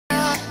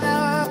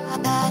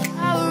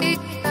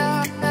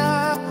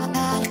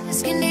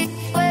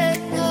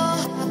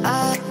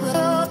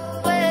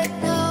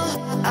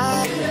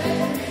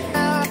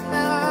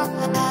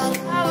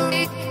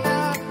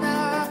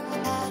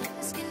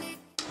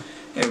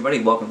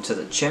everybody, welcome to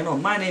the channel.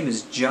 My name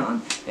is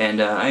John,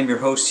 and I'm your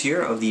host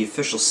here of the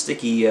official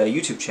Sticky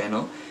YouTube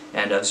channel.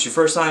 And if it's your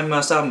first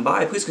time stopping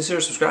by, please consider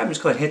subscribing.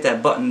 Just go ahead and hit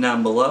that button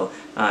down below.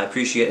 I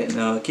appreciate it,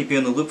 and I'll keep you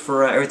in the loop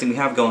for everything we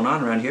have going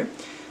on around here.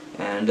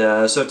 And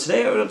so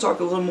today I'm going to talk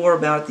a little more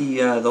about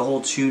the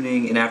whole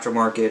tuning and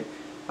aftermarket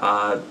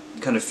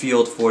kind of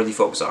field for the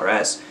Focus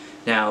RS.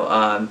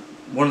 Now,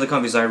 one of the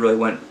companies I really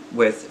went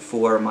with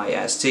for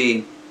my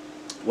ST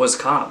was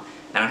COBB.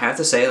 And I have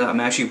to say that I'm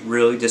actually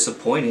really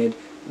disappointed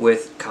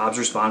with COBB's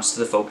response to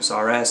the Focus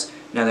RS.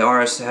 Now the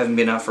RS haven't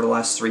been out for the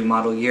last 3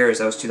 model years.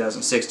 That was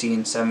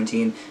 2016,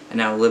 17, and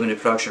now limited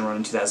production run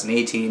in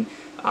 2018.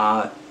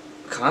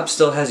 COBB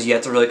still has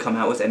yet to really come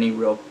out with any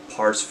real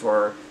parts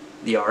for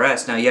the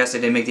RS. Now yes,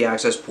 they did make the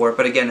access port,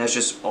 but again, that's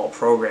just all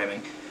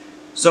programming.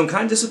 So I'm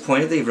kind of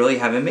disappointed they really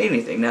haven't made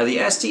anything. Now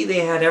the ST,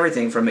 they had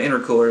everything from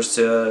intercoolers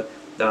to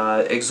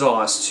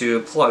exhaust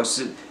to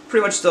plugs,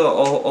 pretty much a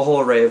whole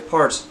array of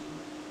parts.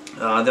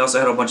 They also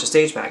had a bunch of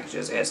stage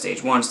packages. They had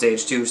stage 1,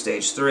 stage 2,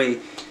 stage 3,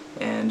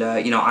 and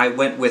you know, I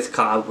went with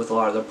COBB with a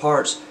lot of their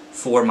parts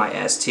for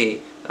my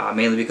ST,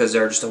 mainly because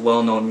they're just a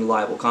well-known,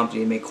 reliable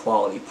company and make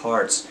quality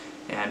parts,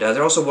 and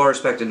they're also well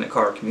respected in the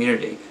car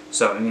community.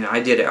 So I mean,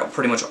 I did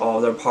pretty much all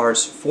of their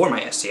parts for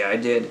my ST. I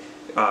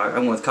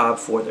went with COBB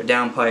for their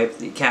downpipe,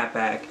 the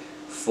catback,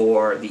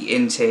 for the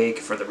intake,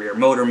 for the rear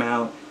motor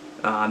mount.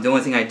 The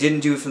only thing I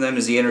didn't do for them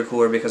is the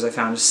intercooler, because I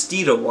found a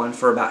Steeda one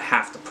for about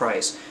half the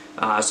price.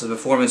 So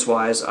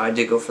performance-wise, I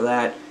did go for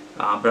that.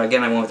 But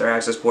again, I went with their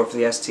access port for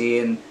the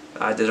ST, and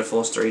I did a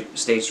full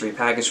stage 3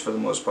 package for the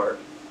most part.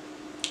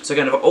 So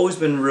again, I've always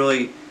been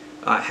really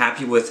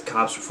happy with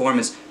COBB's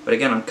performance, but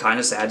again, I'm kind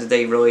of sad that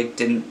they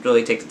didn't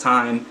really take the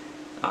time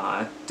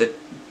to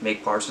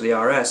make parts for the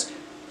RS.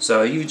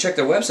 So you check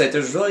their website,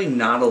 there's really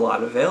not a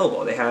lot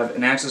available. They have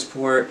an access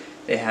port,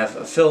 they have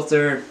a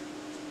filter,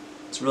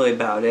 that's really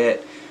about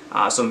it.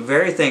 So I'm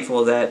very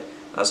thankful that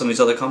some of these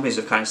other companies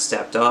have kind of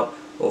stepped up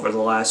over the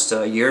last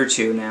year or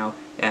two now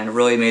and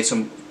really made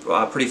some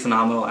pretty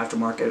phenomenal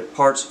aftermarket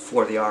parts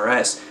for the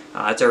RS.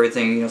 It's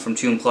everything, you know, from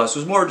Tune Plus,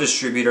 who's more a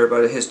distributor,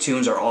 but his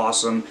tunes are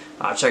awesome.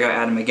 Check out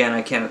Adam again.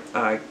 I can't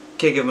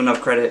give him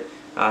enough credit.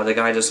 The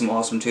guy does some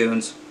awesome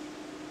tunes.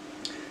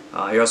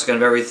 You're also going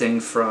to have everything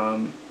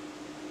from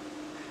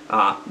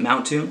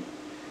Mount Tune.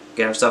 You're going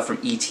to have stuff from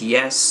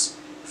ETS,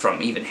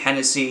 from even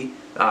Hennessy.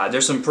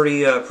 There's some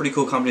pretty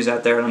cool companies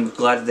out there, and I'm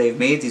glad that they've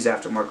made these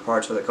aftermarket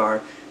parts for the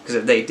car. Because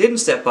if they didn't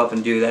step up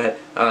and do that,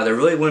 there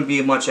really wouldn't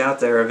be much out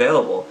there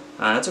available.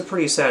 That's a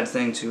pretty sad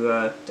thing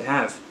to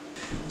have.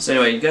 So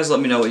anyway, you guys let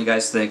me know what you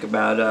guys think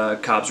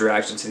about COBB's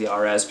reaction to the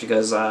RS,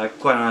 because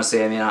quite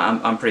honestly, I mean,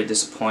 I'm pretty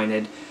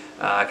disappointed.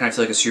 I kind of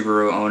feel like a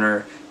Subaru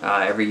owner.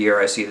 Every year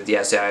I see that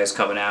the SI is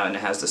coming out and it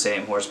has the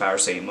same horsepower,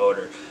 same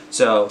motor.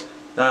 So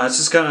it's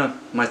just kind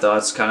of my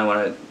thoughts, kind of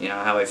what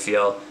how I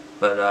feel.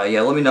 But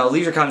yeah, let me know.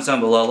 Leave your comments down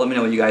below. Let me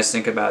know what you guys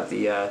think about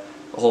the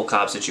whole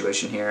COBB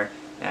situation here.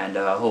 And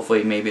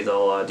hopefully maybe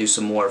they'll do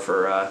some more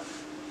for, I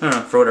don't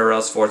know, for whatever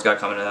else Ford's got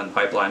coming down the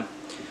pipeline.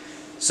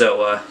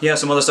 So yeah,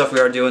 some other stuff we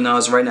are doing now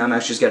is right now I'm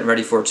actually just getting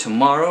ready for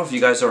tomorrow. If you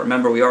guys don't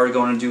remember, we are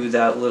going to do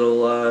that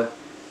little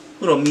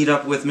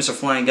meetup with Mr.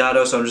 Flying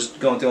Gatto, so I'm just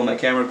going through all my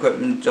camera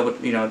equipment,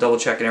 double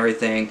checking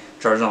everything,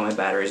 charging all my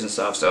batteries and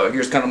stuff. So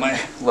here's kind of my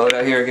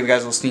loadout here, give you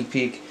guys a little sneak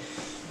peek.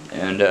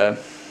 And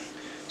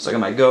so I got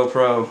my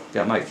GoPro,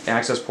 got my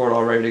access port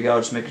all ready to go,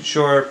 just making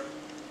sure.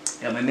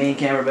 Got my main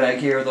camera bag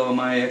here with all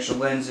my extra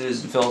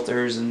lenses and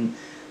filters and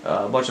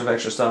a bunch of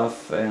extra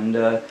stuff, and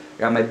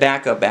got my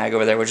backup bag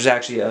over there, which is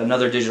actually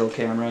another digital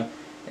camera.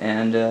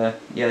 And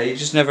yeah, you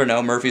just never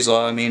know, Murphy's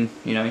Law. I mean,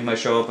 you might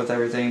show up with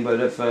everything,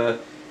 but if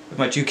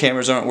my 2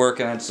 cameras aren't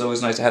working, it's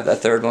always nice to have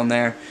that 3rd one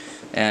there.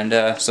 And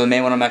so the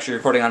main one I'm actually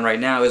recording on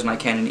right now is my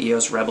Canon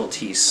EOS Rebel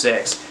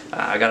T6.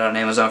 I got it on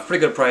Amazon for a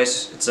pretty good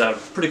price. It's a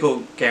pretty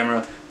cool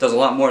camera. Does a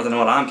lot more than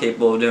what I'm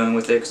capable of doing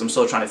with it, because I'm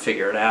still trying to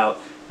figure it out.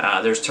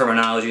 There's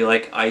terminology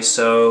like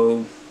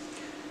ISO.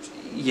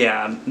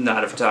 Yeah, I'm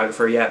not a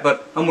photographer yet,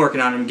 but I'm working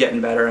on it. I'm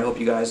getting better. I hope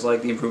you guys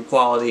like the improved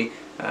quality,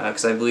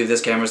 because I believe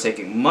this camera is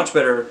taking much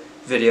better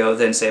video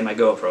than, say, my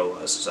GoPro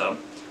was. So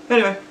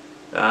anyway,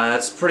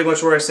 that's pretty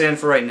much where I stand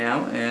for right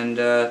now, and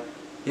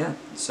yeah,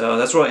 so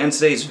that's where I'll end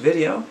today's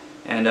video.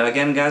 And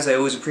again, guys, I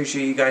always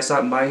appreciate you guys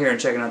stopping by here and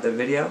checking out the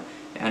video.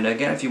 And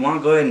again, if you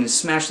want, go ahead and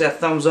smash that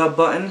thumbs up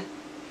button.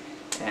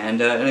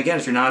 And again,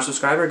 if you're not a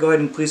subscriber, go ahead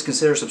and please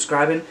consider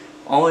subscribing.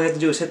 All you have to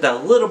do is hit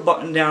that little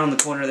button down in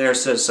the corner there that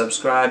says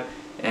subscribe.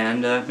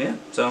 And yeah,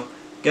 so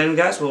again,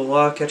 guys,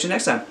 we'll catch you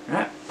next time.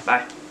 Alright,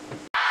 bye.